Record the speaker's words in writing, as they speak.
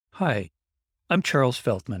Hi, I'm Charles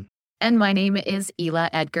Feldman. And my name is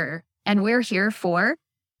Ela Edgar, and we're here for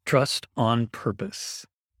Trust on Purpose,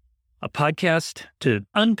 a podcast to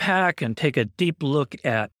unpack and take a deep look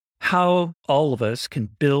at how all of us can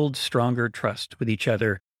build stronger trust with each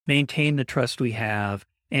other, maintain the trust we have,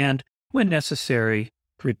 and, when necessary,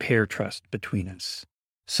 repair trust between us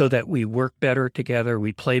so that we work better together,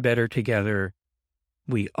 we play better together,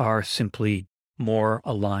 we are simply more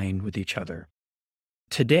aligned with each other.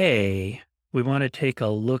 Today, we want to take a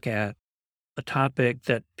look at a topic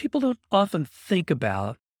that people don't often think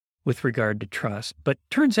about with regard to trust, but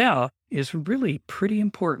turns out is really pretty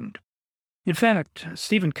important. In fact,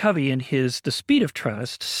 Stephen Covey in his The Speed of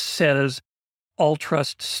Trust says all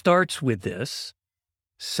trust starts with this,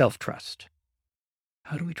 self-trust.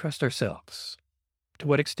 How do we trust ourselves? To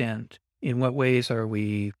what extent? In what ways are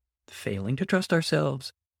we failing to trust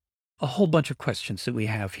ourselves? A whole bunch of questions that we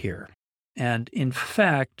have here. And in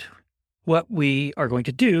fact, what we are going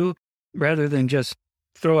to do, rather than just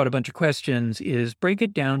throw out a bunch of questions, is break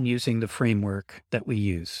it down using the framework that we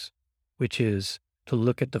use, which is to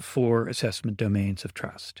look at the 4 assessment domains of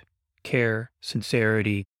trust: care,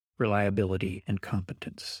 sincerity, reliability, and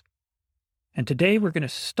competence. And today we're going to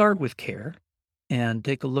start with care and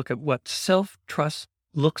take a look at what self-trust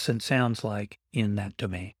looks and sounds like in that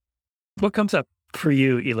domain. What comes up for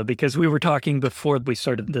you, Ela? Because we were talking before we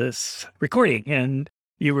started this recording and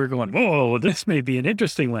you were going, whoa, this may be an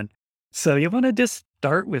interesting one. So you want to just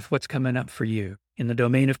start with what's coming up for you in the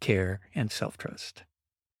domain of care and self-trust.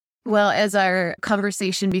 Well, as our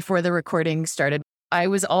conversation before the recording started, I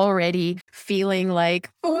was already feeling like,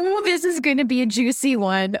 oh, this is going to be a juicy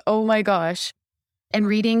one. Oh my gosh. And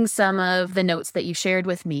reading some of the notes that you shared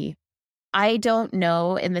with me, I don't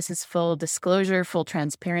know, and this is full disclosure, full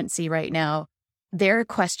transparency right now, there are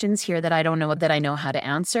questions here that I don't know that I know how to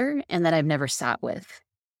answer and that I've never sat with.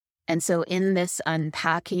 And so in this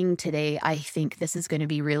unpacking today, I think this is going to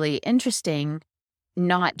be really interesting,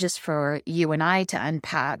 not just for you and I to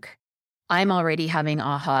unpack. I'm already having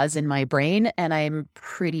ahas in my brain, and I'm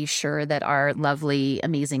pretty sure that our lovely,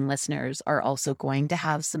 amazing listeners are also going to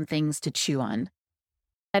have some things to chew on.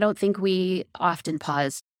 I don't think we often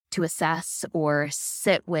pause to assess or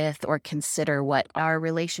sit with or consider what our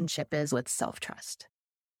relationship is with self-trust.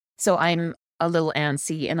 So I'm a little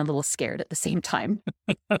antsy and a little scared at the same time.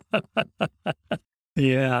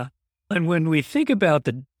 Yeah. And when we think about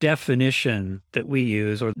the definition that we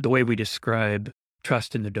use or the way we describe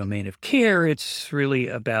trust in the domain of care, it's really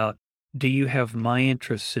about, do you have my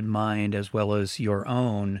interests in mind as well as your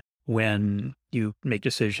own when you make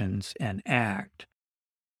decisions and act?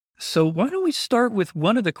 So why don't we start with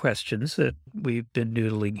one of the questions that we've been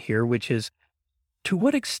noodling here, which is, to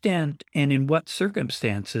what extent and in what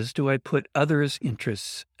circumstances do I put others'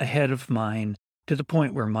 interests ahead of mine to the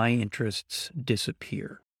point where my interests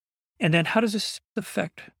disappear? And then how does this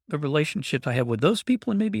affect the relationships I have with those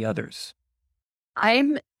people and maybe others?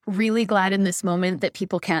 I'm really glad in this moment that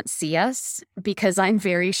people can't see us, because I'm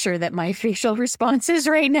very sure that my facial responses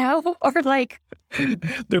right now are like...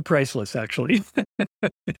 They're priceless, actually.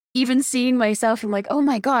 Even seeing myself, I'm like, oh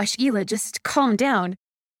my gosh, Ela, just calm down.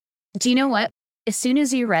 Do you know what? As soon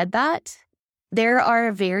as you read that, there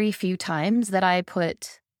are very few times that I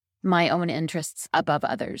put my own interests above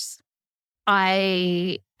others.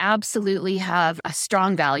 I absolutely have a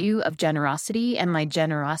strong value of generosity, and my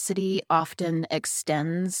generosity often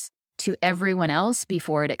extends to everyone else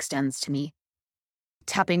before it extends to me.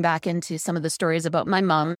 Tapping back into some of the stories about my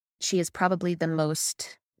mom, she is probably the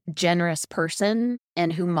most generous person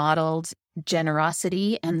and who modeled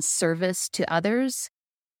generosity and service to others.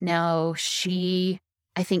 Now, she,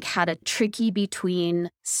 I think, had a tricky between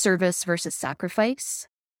service versus sacrifice,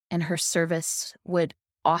 and her service would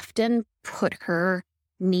often put her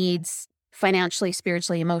needs financially,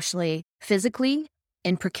 spiritually, emotionally, physically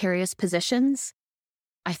in precarious positions.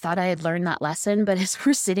 I thought I had learned that lesson, but as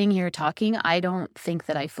we're sitting here talking, I don't think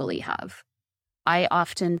that I fully have. I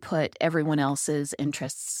often put everyone else's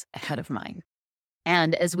interests ahead of mine.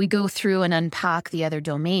 And as we go through and unpack the other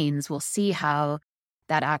domains, we'll see how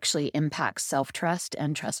that actually impacts self-trust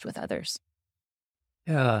and trust with others.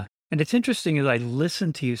 Yeah. And it's interesting, as I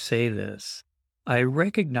listen to you say this, I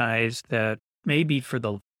recognize that maybe for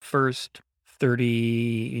the first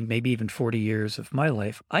 30, maybe even 40 years of my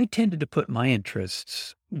life, I tended to put my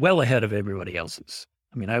interests well ahead of everybody else's.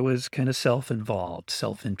 I mean, I was kind of self-involved,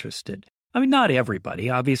 self-interested. I mean, not everybody.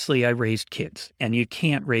 Obviously, I raised kids, and you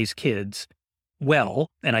can't raise kids well,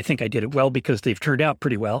 and I think I did it well because they've turned out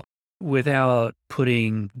pretty well, without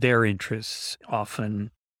putting their interests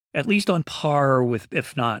often, at least on par with,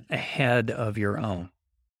 if not ahead of your own.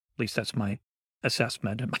 At least that's my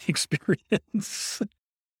assessment and my experience.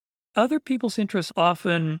 Other people's interests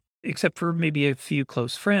often, except for maybe a few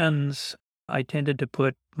close friends, I tended to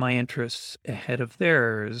put my interests ahead of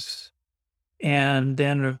theirs. And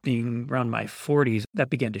then being around my 40s, that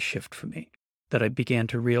began to shift for me, that I began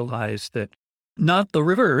to realize that not the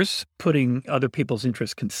reverse, putting other people's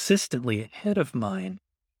interests consistently ahead of mine,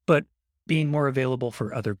 but being more available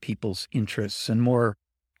for other people's interests and more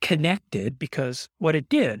connected, because what it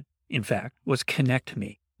did, in fact, was connect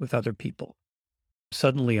me with other people.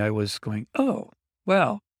 Suddenly I was going, oh,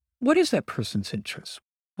 well, what is that person's interest?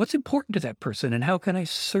 What's important to that person, and how can I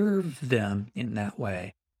serve them in that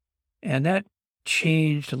way? And that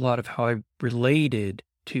changed a lot of how I related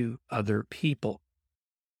to other people.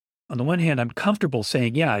 On the one hand, I'm comfortable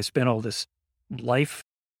saying, yeah, I spent all this life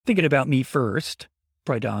thinking about me first,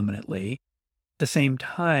 predominantly. At the same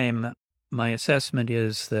time, my assessment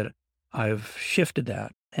is that I've shifted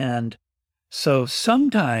that. And so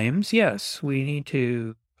sometimes, yes, we need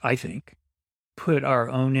to, I think, put our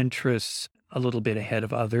own interests a little bit ahead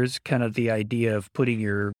of others, kind of the idea of putting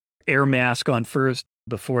your air mask on first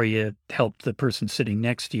before you help the person sitting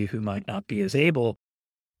next to you who might not be as able.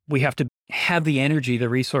 We have to have the energy, the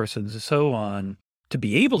resources, and so on to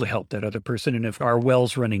be able to help that other person. And if our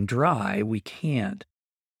well's running dry, we can't.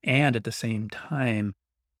 And at the same time,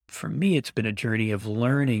 for me, it's been a journey of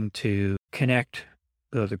learning to connect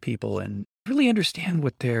with other people and really understand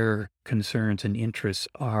what their concerns and interests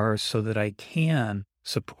are so that I can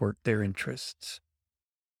support their interests.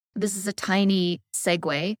 This is a tiny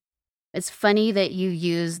segue. It's funny that you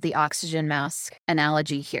use the oxygen mask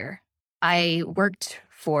analogy here. I worked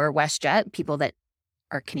for WestJet. People that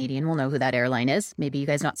are Canadian will know who that airline is. Maybe you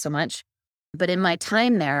guys not so much. But in my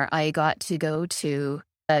time there, I got to go to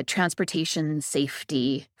a transportation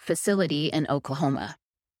safety facility in Oklahoma.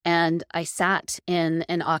 And I sat in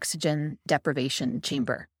an oxygen deprivation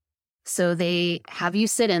chamber. So they have you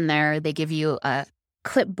sit in there. They give you a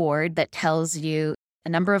clipboard that tells you a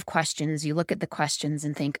number of questions. You look at the questions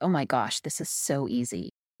and think, oh my gosh, this is so easy.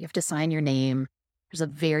 You have to sign your name. There's a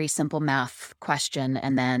very simple math question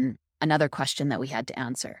and then another question that we had to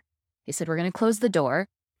answer. They said, we're going to close the door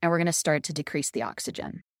and we're going to start to decrease the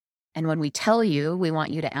oxygen. And when we tell you, we want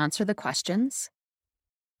you to answer the questions.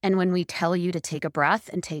 And when we tell you to take a breath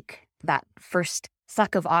and take that first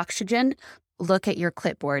suck of oxygen, look at your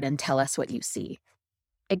clipboard and tell us what you see.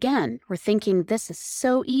 Again, we're thinking this is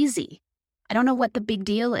so easy. I don't know what the big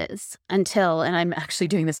deal is until, and I'm actually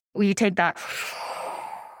doing this, you take that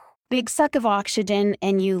big suck of oxygen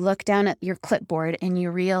and you look down at your clipboard and you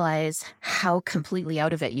realize how completely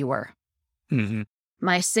out of it you were. Mm-hmm.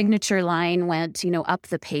 My signature line went, up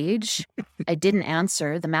the page. I didn't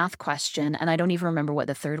answer the math question, and I don't even remember what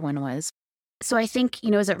the third one was. So I think,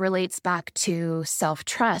 as it relates back to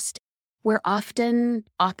self-trust, we're often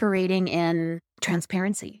operating in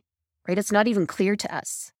transparency, right? It's not even clear to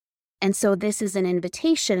us. And so this is an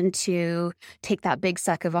invitation to take that big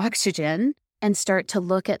suck of oxygen and start to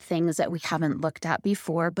look at things that we haven't looked at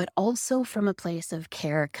before, but also from a place of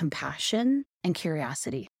care, compassion, and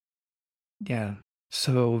curiosity. Yeah.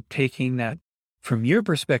 So taking that from your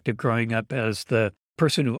perspective, growing up as the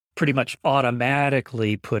person who pretty much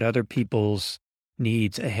automatically put other people's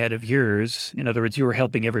needs ahead of yours. In other words, you were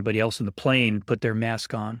helping everybody else in the plane put their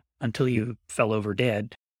mask on until you fell over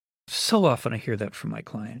dead. So often I hear that from my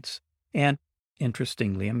clients. And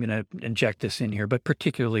interestingly, I'm going to inject this in here, but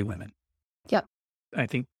particularly women. Yep. I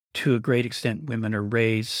think to a great extent, women are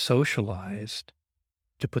raised, socialized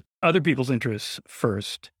to put other people's interests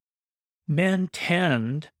first. Men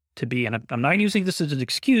tend to be, and I'm not using this as an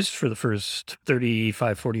excuse for the first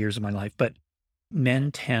 35, 40 years of my life, but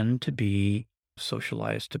men tend to be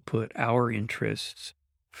socialized to put our interests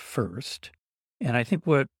first. And I think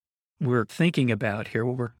what we're thinking about here,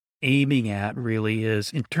 what we're aiming at really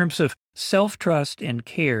is in terms of self-trust and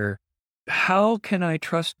care, how can I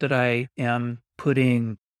trust that I am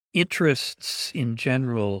putting interests in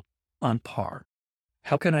general on par?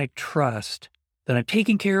 How can I trust that I'm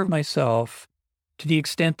taking care of myself to the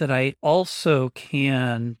extent that I also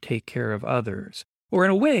can take care of others? Or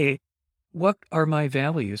in a way, what are my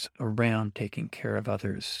values around taking care of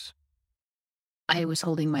others? I was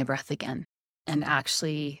holding my breath again. And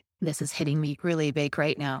actually, this is hitting me really big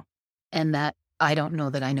right now. And that I don't know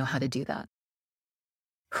that I know how to do that.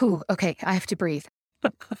 Whew, okay, I have to breathe.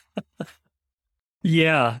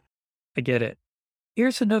 Yeah, I get it.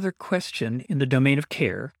 Here's another question in the domain of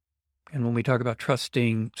care. And when we talk about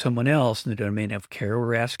trusting someone else in the domain of care,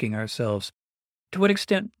 we're asking ourselves, to what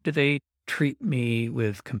extent do they treat me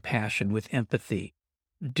with compassion, with empathy?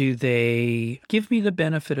 Do they give me the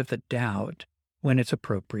benefit of the doubt when it's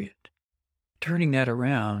appropriate? turning that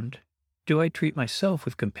around, do I treat myself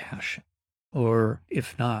with compassion? Or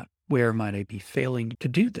if not, where might I be failing to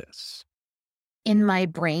do this? In my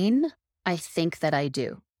brain, I think that I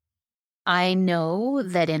do. I know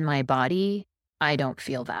that in my body, I don't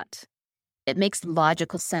feel that. It makes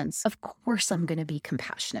logical sense. Of course, I'm going to be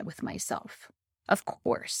compassionate with myself. Of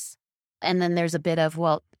course. And then there's a bit of,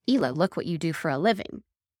 well, Ela, look what you do for a living.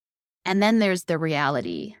 And then there's the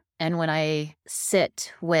reality. And when I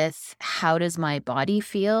sit with how does my body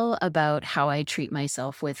feel about how I treat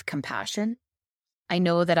myself with compassion, I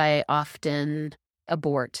know that I often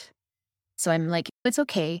abort. So I'm like, it's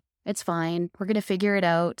okay. It's fine. We're going to figure it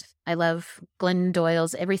out. I love Glennon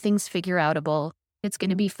Doyle's everything's figure outable. It's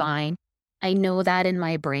going to be fine. I know that in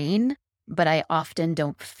my brain, but I often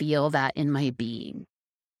don't feel that in my being.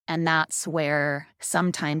 And that's where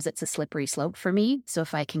sometimes it's a slippery slope for me. So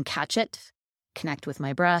if I can catch it, connect with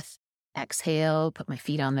my breath, exhale, put my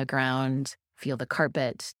feet on the ground, feel the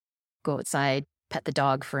carpet, go outside, pet the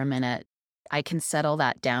dog for a minute, I can settle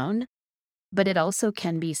that down. But it also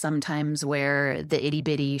can be sometimes where the itty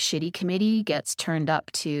bitty shitty committee gets turned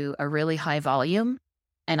up to a really high volume,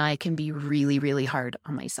 and I can be really, really hard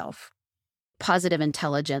on myself. Positive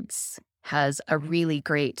Intelligence has a really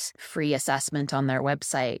great free assessment on their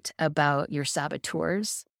website about your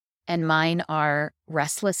saboteurs, and mine are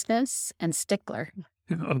restlessness and stickler.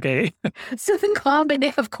 Okay. So the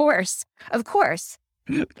combination, of course.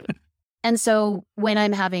 And so when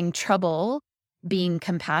I'm having trouble being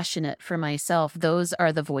compassionate for myself, those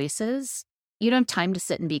are the voices. You don't have time to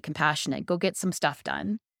sit and be compassionate. Go get some stuff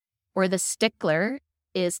done. Or the stickler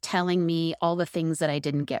is telling me all the things that I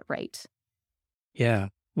didn't get right. Yeah,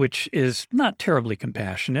 which is not terribly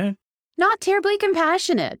compassionate. Not terribly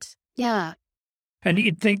compassionate. Yeah. And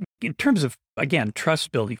you'd think in terms of, again,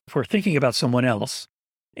 trust building, if we're thinking about someone else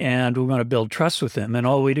and we want to build trust with them, and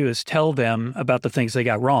all we do is tell them about the things they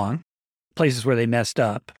got wrong, places where they messed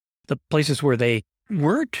up, the places where they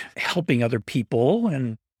weren't helping other people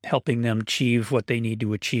and helping them achieve what they need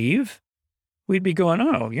to achieve, we'd be going,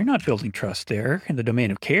 oh, you're not building trust there in the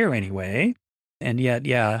domain of care anyway. And yet,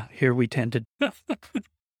 yeah, here we tend to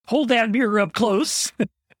hold that mirror up close.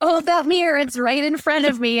 Oh, that mirror, it's right in front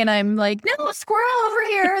of me. And I'm like, no, squirrel over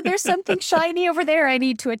here. There's something shiny over there I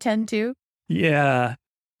need to attend to. Yeah.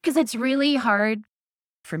 Because it's really hard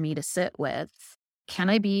for me to sit with. Can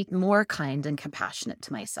I be more kind and compassionate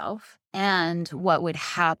to myself? And what would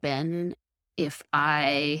happen if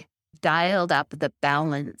I dialed up the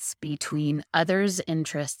balance between others'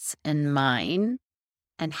 interests and mine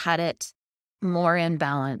and had it more in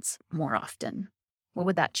balance more often? What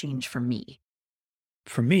would that change for me?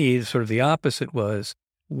 For me, sort of the opposite was,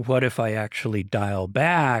 what if I actually dial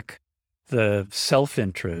back the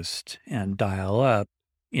self-interest and dial up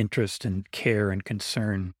interest and care and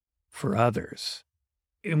concern for others?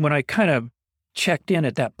 And when I kind of checked in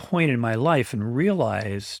at that point in my life and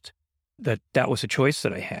realized that that was a choice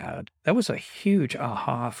that I had, that was a huge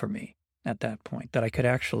aha for me at that point, that I could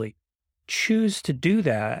actually choose to do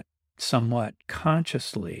that somewhat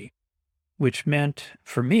consciously, which meant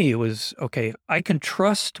for me it was, okay, I can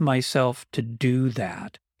trust myself to do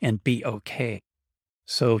that and be okay.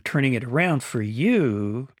 So turning it around for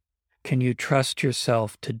you, can you trust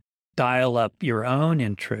yourself to dial up your own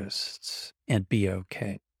interests and be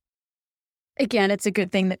okay? Again, it's a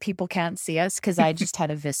good thing that people can't see us because I just had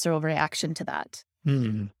a visceral reaction to that.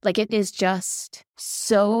 Like it is just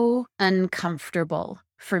so uncomfortable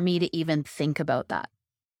for me to even think about that.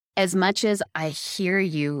 As much as I hear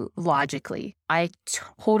you logically, I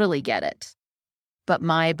totally get it. But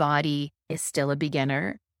my body is still a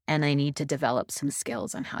beginner and I need to develop some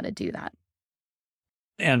skills on how to do that.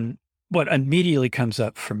 And what immediately comes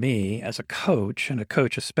up for me as a coach, and a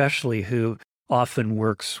coach especially who often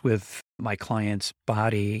works with my client's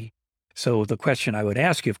body. So the question I would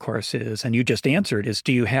ask you, of course, is, and you just answered, is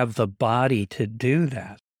do you have the body to do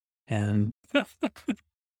that? And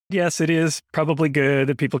yes, it is probably good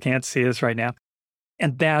that people can't see us right now.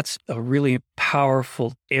 And that's a really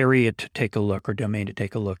powerful area to take a look, or domain to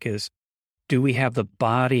take a look, is do we have the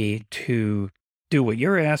body to do what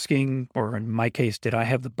you're asking? Or in my case, did I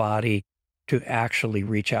have the body to actually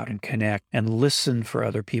reach out and connect and listen for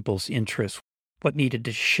other people's interests? What needed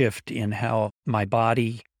to shift in how my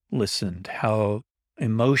body listened, how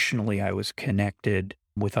emotionally I was connected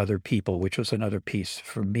with other people, which was another piece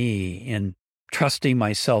for me in trusting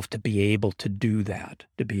myself to be able to do that,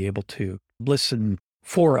 to be able to listen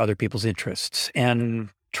for other people's interests and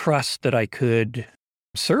trust that I could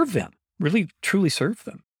serve them, really truly serve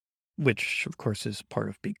them, which of course is part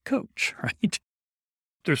of being a coach, right?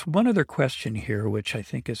 There's one other question here, which I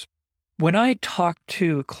think is When I talk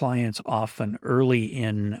to clients often early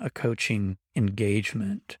in a coaching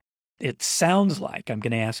engagement, it sounds like I'm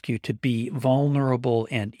going to ask you to be vulnerable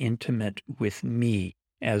and intimate with me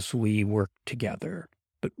as we work together.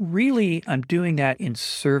 But really, I'm doing that in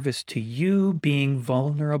service to you being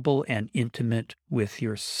vulnerable and intimate with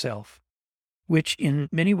yourself, which in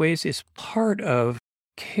many ways is part of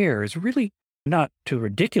care. Is really not too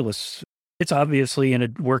ridiculous. It's obviously in a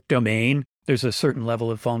work domain. There's a certain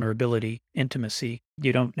level of vulnerability, intimacy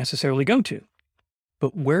you don't necessarily go to.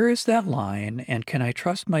 But where is that line? And can I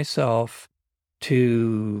trust myself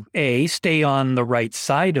to A, stay on the right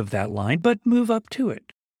side of that line, but move up to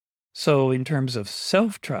it? So in terms of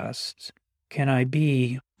self-trust, can I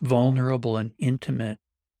be vulnerable and intimate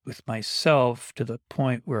with myself to the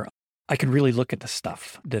point where I can really look at the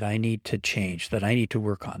stuff that I need to change, that I need to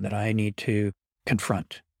work on, that I need to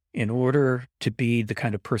confront in order to be the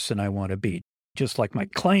kind of person I want to be? Just like my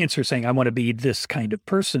clients are saying, I want to be this kind of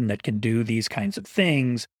person that can do these kinds of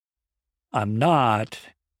things. I'm not.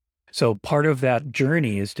 So part of that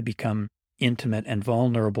journey is to become intimate and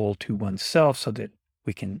vulnerable to oneself so that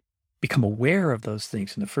we can become aware of those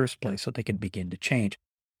things in the first place so they can begin to change.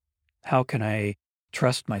 How can I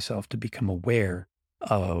trust myself to become aware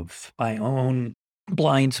of my own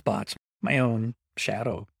blind spots, my own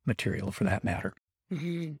shadow material for that matter?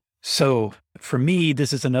 Mm-hmm. So for me,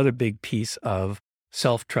 this is another big piece of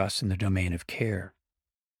self-trust in the domain of care.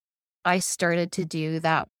 I started to do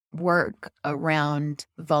that work around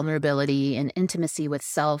vulnerability and intimacy with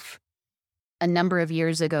self a number of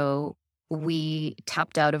years ago. We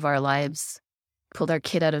tapped out of our lives, pulled our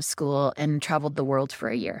kid out of school, and traveled the world for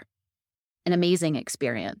a year. An amazing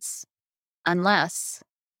experience, unless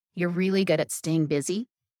you're really good at staying busy.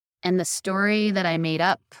 And the story that I made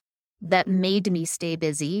up that made me stay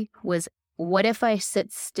busy was, what if I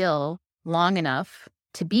sit still long enough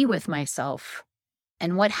to be with myself?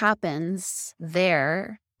 And what happens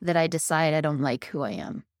there that I decide I don't like who I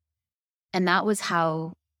am? And that was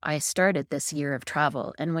how I started this year of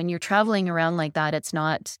travel. And when you're traveling around like that, it's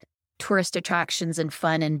not tourist attractions and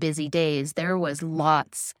fun and busy days. There was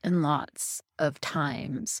lots and lots of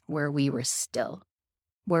times where we were still,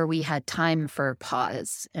 where we had time for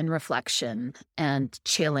pause and reflection and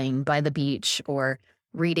chilling by the beach or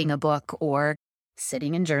reading a book or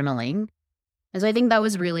sitting and journaling. And so I think that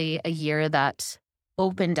was really a year that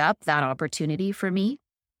opened up that opportunity for me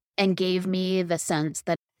and gave me the sense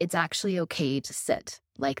that it's actually okay to sit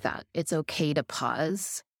like that. It's okay to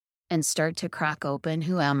pause and start to crack open.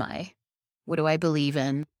 Who am I? What do I believe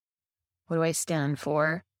in? What do I stand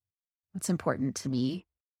for? What's important to me?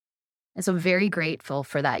 And so I'm very grateful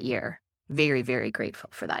for that year. Very, very grateful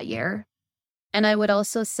for that year. And I would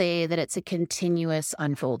also say that it's a continuous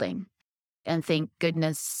unfolding. And thank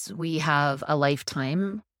goodness we have a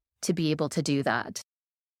lifetime to be able to do that.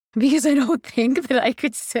 Because I don't think that I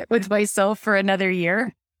could sit with myself for another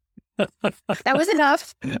year. That was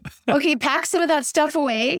enough. Okay, pack some of that stuff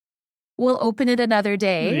away. We'll open it another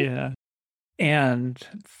day. Yeah. And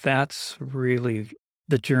that's really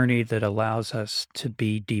the journey that allows us to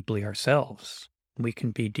be deeply ourselves. We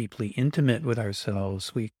can be deeply intimate with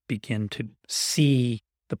ourselves. We begin to see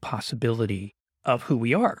the possibility of who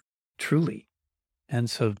we are, truly. And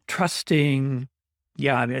so trusting,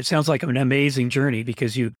 it sounds like an amazing journey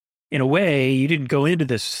because you, in a way, you didn't go into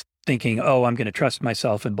this thinking, oh, I'm going to trust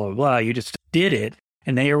myself and blah, blah, blah. You just did it.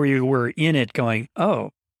 And there you were in it going,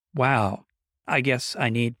 oh, wow, I guess I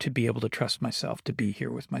need to be able to trust myself to be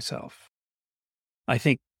here with myself. I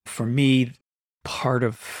think for me, part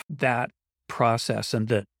of that process and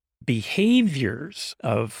the behaviors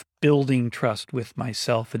of building trust with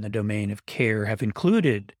myself in the domain of care have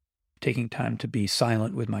included taking time to be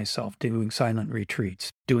silent with myself, doing silent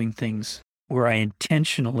retreats, doing things where I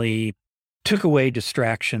intentionally took away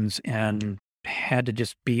distractions and had to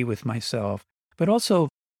just be with myself, but also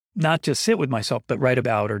not just sit with myself, but write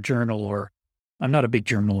about or journal. Or I'm not a big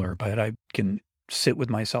journaler, but I can sit with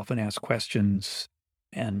myself and ask questions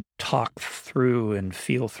and talk through and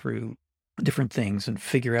feel through different things and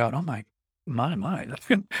figure out, oh my,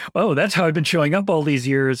 oh, that's how I've been showing up all these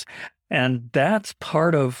years. And that's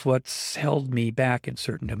part of what's held me back in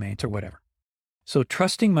certain domains or whatever. So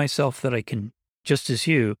trusting myself that I can, just as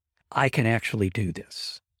you, I can actually do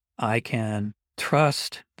this. I can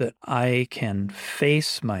trust that I can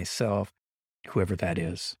face myself, whoever that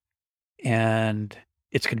is, and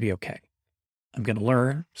it's going to be okay. I'm going to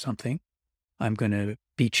learn something. I'm going to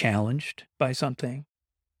be challenged by something,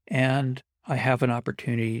 and I have an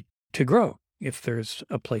opportunity to grow if there's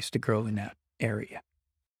a place to grow in that area.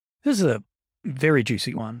 This is a very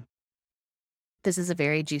juicy one. This is a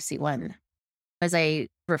very juicy one. As I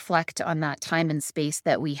reflect on that time and space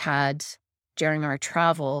that we had during our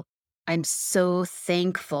travel, I'm so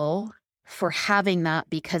thankful for having that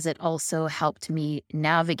because it also helped me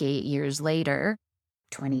navigate years later,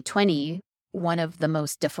 2020, one of the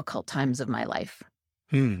most difficult times of my life,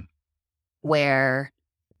 where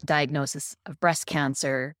diagnosis of breast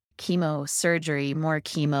cancer, chemo, surgery, more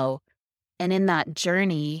chemo. And in that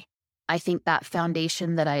journey, I think that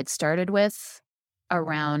foundation that I had started with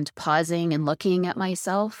around pausing and looking at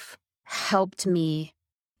myself helped me.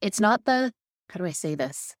 It's not how do I say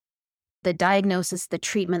this? The diagnosis, the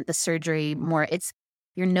treatment, the surgery, more, it's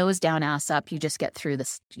your nose down, ass up. You just get through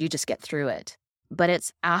this. You just get through it. But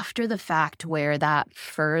it's after the fact where that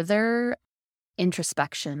further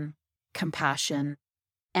introspection, compassion,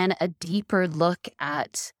 and a deeper look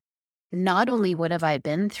at not only what have I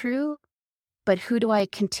been through, but who do I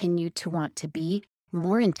continue to want to be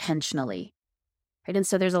more intentionally, right? And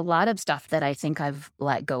so there's a lot of stuff that I think I've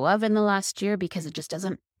let go of in the last year because it just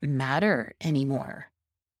doesn't matter anymore.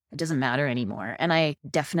 It doesn't matter anymore. And I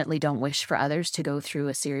definitely don't wish for others to go through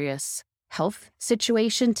a serious health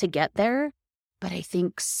situation to get there. But I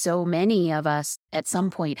think so many of us at some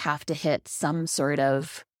point have to hit some sort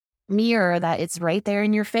of mirror that it's right there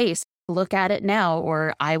in your face. Look at it now,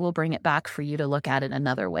 or I will bring it back for you to look at it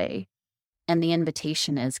another way. And the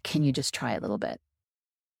invitation is, can you just try a little bit?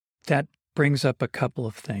 That brings up a couple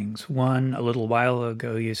of things. One, a little while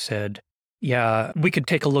ago, you said, yeah, we could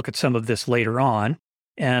take a look at some of this later on.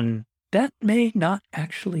 And that may not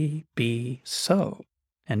actually be so.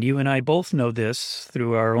 And you and I both know this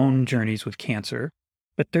through our own journeys with cancer.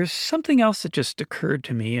 But there's something else that just occurred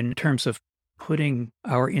to me in terms of putting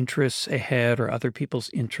our interests ahead or other people's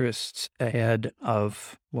interests ahead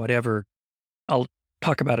of whatever. I'll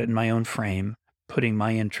talk about it in my own frame, putting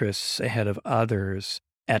my interests ahead of others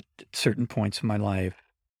at certain points in my life.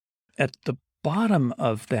 At the bottom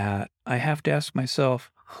of that, I have to ask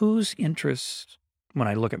myself, whose interests, when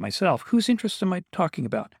I look at myself, whose interests am I talking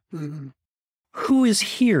about? Mm-hmm. Who is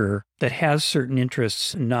here that has certain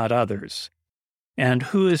interests, not others? And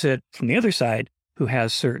who is it from the other side who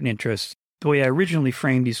has certain interests? The way I originally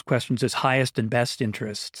framed these questions is highest and best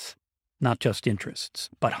interests, not just interests,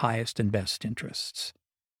 but highest and best interests.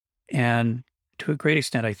 And to a great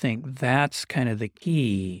extent, I think that's kind of the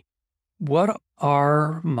key. What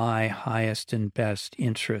are my highest and best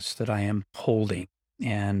interests that I am holding?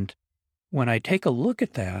 And when I take a look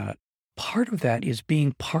at that, part of that is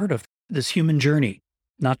being part of this human journey,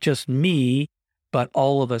 not just me, but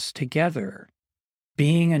all of us together,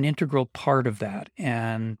 being an integral part of that,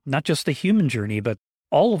 and not just the human journey, but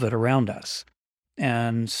all of it around us.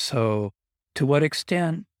 And so to what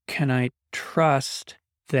extent can I trust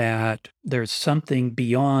that there's something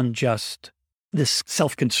beyond just this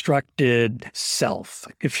self-constructed self,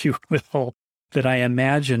 if you will, that I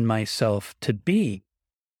imagine myself to be?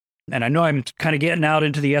 And I know I'm kind of getting out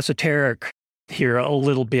into the esoteric here a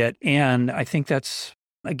little bit. And I think that's,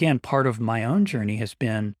 again, part of my own journey has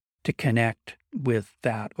been to connect with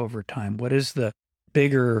that over time. What is the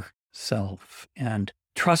bigger self? And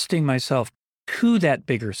trusting myself to that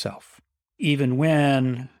bigger self, even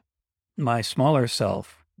when my smaller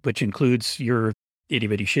self, which includes your itty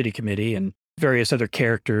bitty shitty committee and various other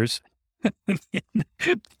characters,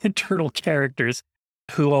 internal characters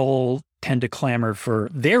who all tend to clamor for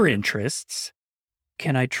their interests.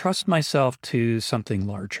 Can I trust myself to something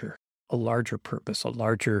larger, a larger purpose, a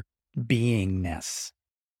larger beingness?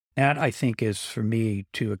 That, I think, is for me,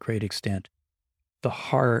 to a great extent, the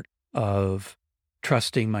heart of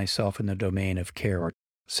trusting myself in the domain of care, or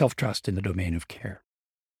self-trust in the domain of care.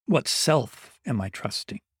 What self am I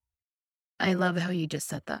trusting? I love how you just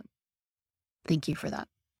said that. Thank you for that.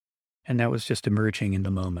 And that was just emerging in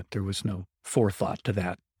the moment. There was no forethought to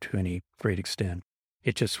that to any great extent.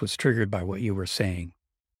 It just was triggered by what you were saying.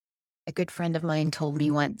 A good friend of mine told me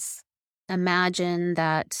once, imagine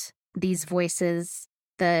that these voices,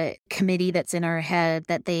 the committee that's in our head,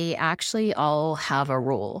 that they actually all have a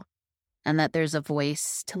role and that there's a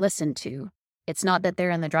voice to listen to. It's not that they're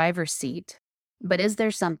in the driver's seat, but is there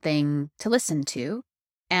something to listen to?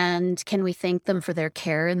 And can we thank them for their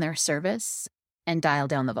care and their service and dial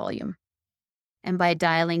down the volume? And by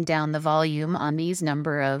dialing down the volume on these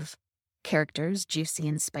number of characters, juicy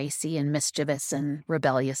and spicy and mischievous and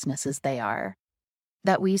rebelliousness as they are,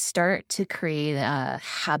 that we start to create a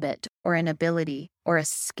habit or an ability or a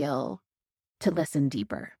skill to listen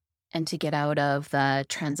deeper and to get out of the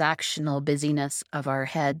transactional busyness of our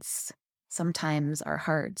heads, sometimes our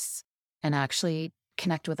hearts, and actually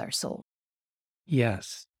connect with our soul.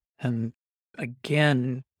 Yes. And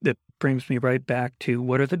again, that brings me right back to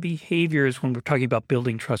what are the behaviors when we're talking about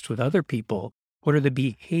building trust with other people? What are the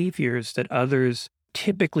behaviors that others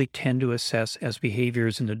typically tend to assess as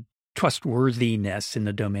behaviors in the trustworthiness in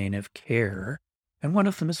the domain of care? And one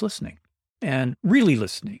of them is listening and really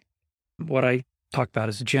listening. What I talk about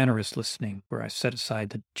is generous listening, where I set aside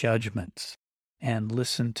the judgments and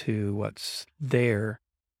listen to what's there.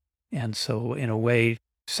 And so in a way,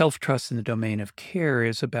 self-trust in the domain of care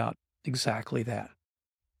is about exactly that,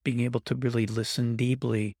 being able to really listen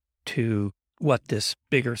deeply to what this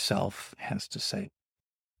bigger self has to say.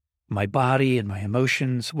 My body and my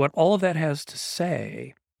emotions, what all of that has to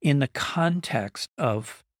say in the context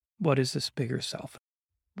of what is this bigger self?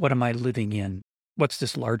 What am I living in? What's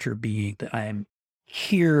this larger being that I'm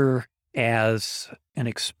here as an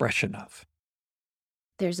expression of?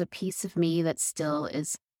 There's a piece of me that still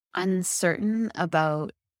is uncertain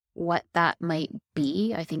about what that might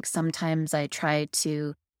be. I think sometimes I try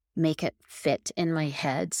to make it fit in my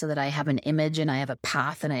head so that I have an image and I have a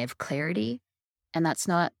path and I have clarity. And that's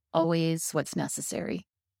not always what's necessary.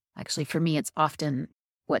 Actually, for me, it's often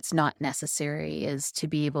what's not necessary is to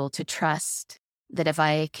be able to trust that if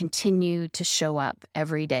I continue to show up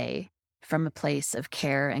every day from a place of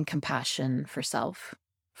care and compassion for self,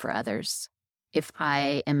 for others, if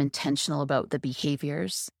I am intentional about the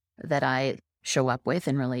behaviors that I show up with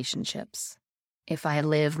in relationships, if I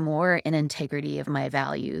live more in integrity of my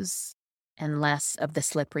values and less of the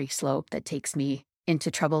slippery slope that takes me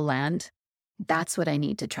into trouble land, that's what I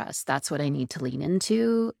need to trust. That's what I need to lean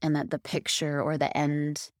into, and that the picture or the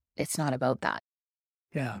end, it's not about that.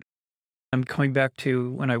 Yeah. I'm coming back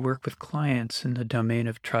to when I work with clients in the domain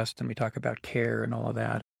of trust and we talk about care and all of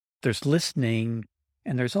that. There's listening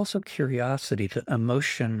and there's also curiosity, the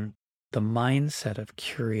emotion, the mindset of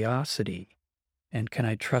curiosity. And can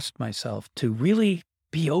I trust myself to really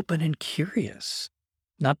be open and curious,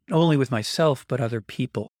 not only with myself, but other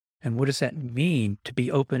people? And what does that mean to be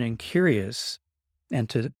open and curious and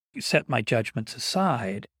to set my judgments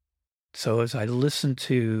aside? So as I listen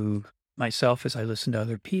to myself, as I listen to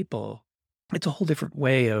other people, it's a whole different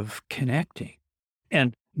way of connecting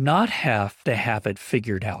and not have to have it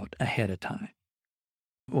figured out ahead of time.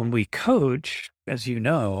 When we coach, as you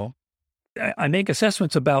know, I make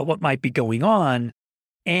assessments about what might be going on,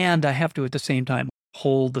 and I have to at the same time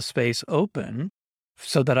hold the space open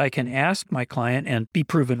so that I can ask my client and be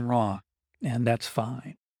proven wrong, and that's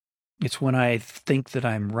fine. It's when I think that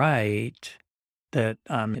I'm right that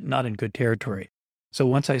I'm not in good territory. So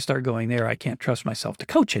once I start going there, I can't trust myself to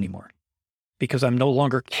coach anymore because I'm no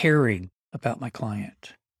longer caring about my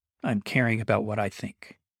client. I'm caring about what I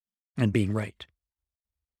think and being right.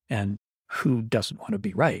 And who doesn't want to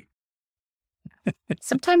be right?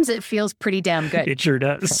 Sometimes it feels pretty damn good. It sure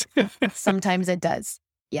does. Sometimes it does.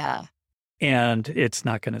 Yeah. And it's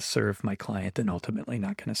not going to serve my client and ultimately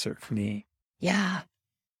not going to serve me. Yeah.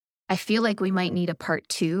 I feel like we might need a part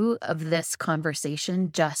 2 of this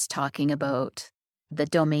conversation just talking about the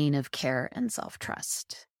domain of care and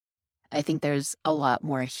self-trust. I think there's a lot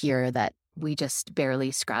more here that we just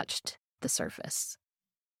barely scratched the surface.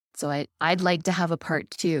 So I'd like to have a part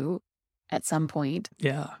 2 at some point.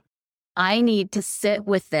 Yeah. I need to sit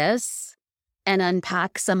with this and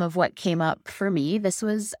unpack some of what came up for me. This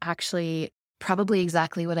was actually probably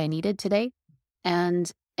exactly what I needed today,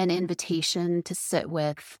 and an invitation to sit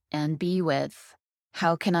with and be with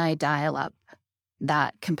how can I dial up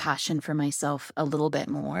that compassion for myself a little bit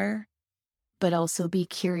more, but also be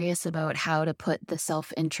curious about how to put the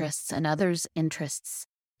self-interests and others' interests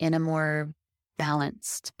in a more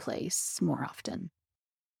balanced place more often.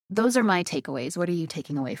 Those are my takeaways. What are you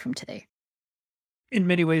taking away from today? In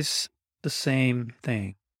many ways, the same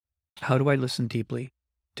thing. How do I listen deeply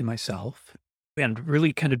to myself and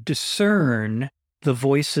really kind of discern the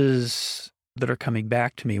voices that are coming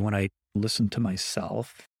back to me when I listen to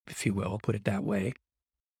myself, if you will, put it that way?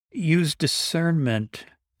 Use discernment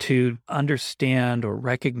to understand or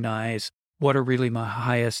recognize what are really my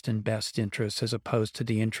highest and best interests as opposed to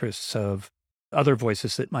the interests of other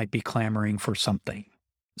voices that might be clamoring for something.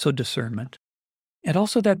 So discernment. And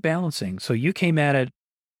also that balancing. So you came at it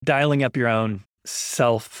dialing up your own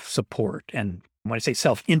self-support. And when I say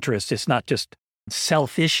self-interest, it's not just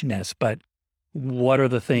selfishness, but what are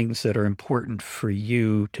the things that are important for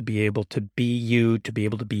you to be able to be you, to be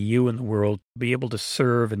able to be you in the world, be able to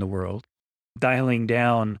serve in the world, dialing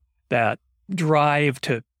down that drive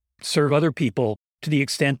to serve other people to the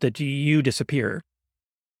extent that you disappear.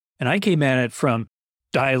 And I came at it from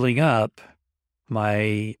dialing up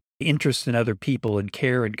my interest in other people and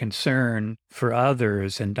care and concern for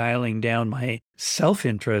others and dialing down my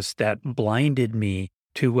self-interest that blinded me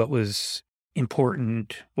to what was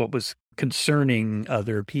important, what was concerning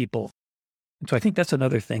other people. And so I think that's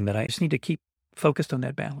another thing that I just need to keep focused on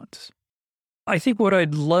that balance. I think what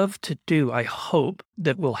I'd love to do, I hope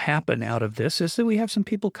that will happen out of this, is that we have some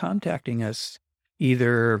people contacting us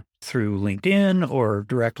either through LinkedIn or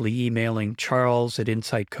directly emailing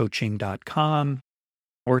charles@insightcoaching.com,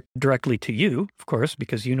 or directly to you, of course,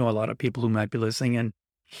 because you know a lot of people who might be listening, and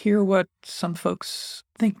hear what some folks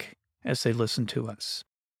think as they listen to us.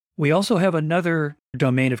 We also have another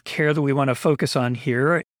domain of care that we want to focus on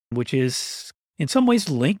here, which is in some ways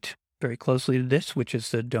linked very closely to this, which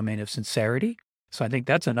is the domain of sincerity. So I think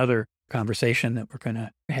that's another conversation that we're going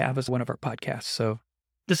to have as one of our podcasts. So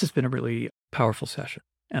this has been a really powerful session,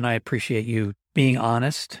 and I appreciate you being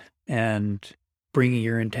honest and bringing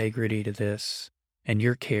your integrity to this and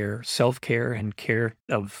your care, self-care, and care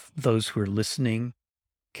of those who are listening,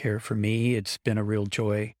 care for me. It's been a real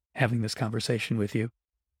joy having this conversation with you,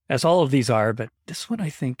 as all of these are, but this one I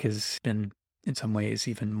think has been in some ways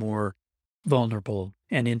even more vulnerable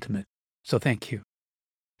and intimate. So thank you.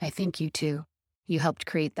 I thank you too. You helped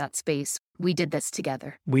create that space. We did this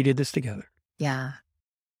together. We did this together. Yeah.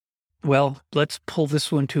 Well, let's pull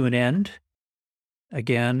this one to an end.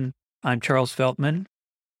 Again, I'm Charles Feltman.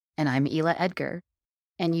 And I'm Ela Edgar.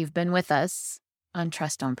 And you've been with us on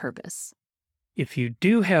Trust on Purpose. If you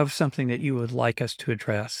do have something that you would like us to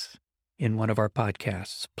address in one of our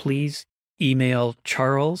podcasts, please email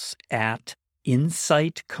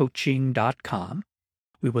charles@insightcoaching.com.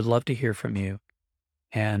 We would love to hear from you,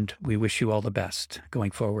 and we wish you all the best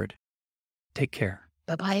going forward. Take care.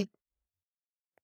 Bye-bye.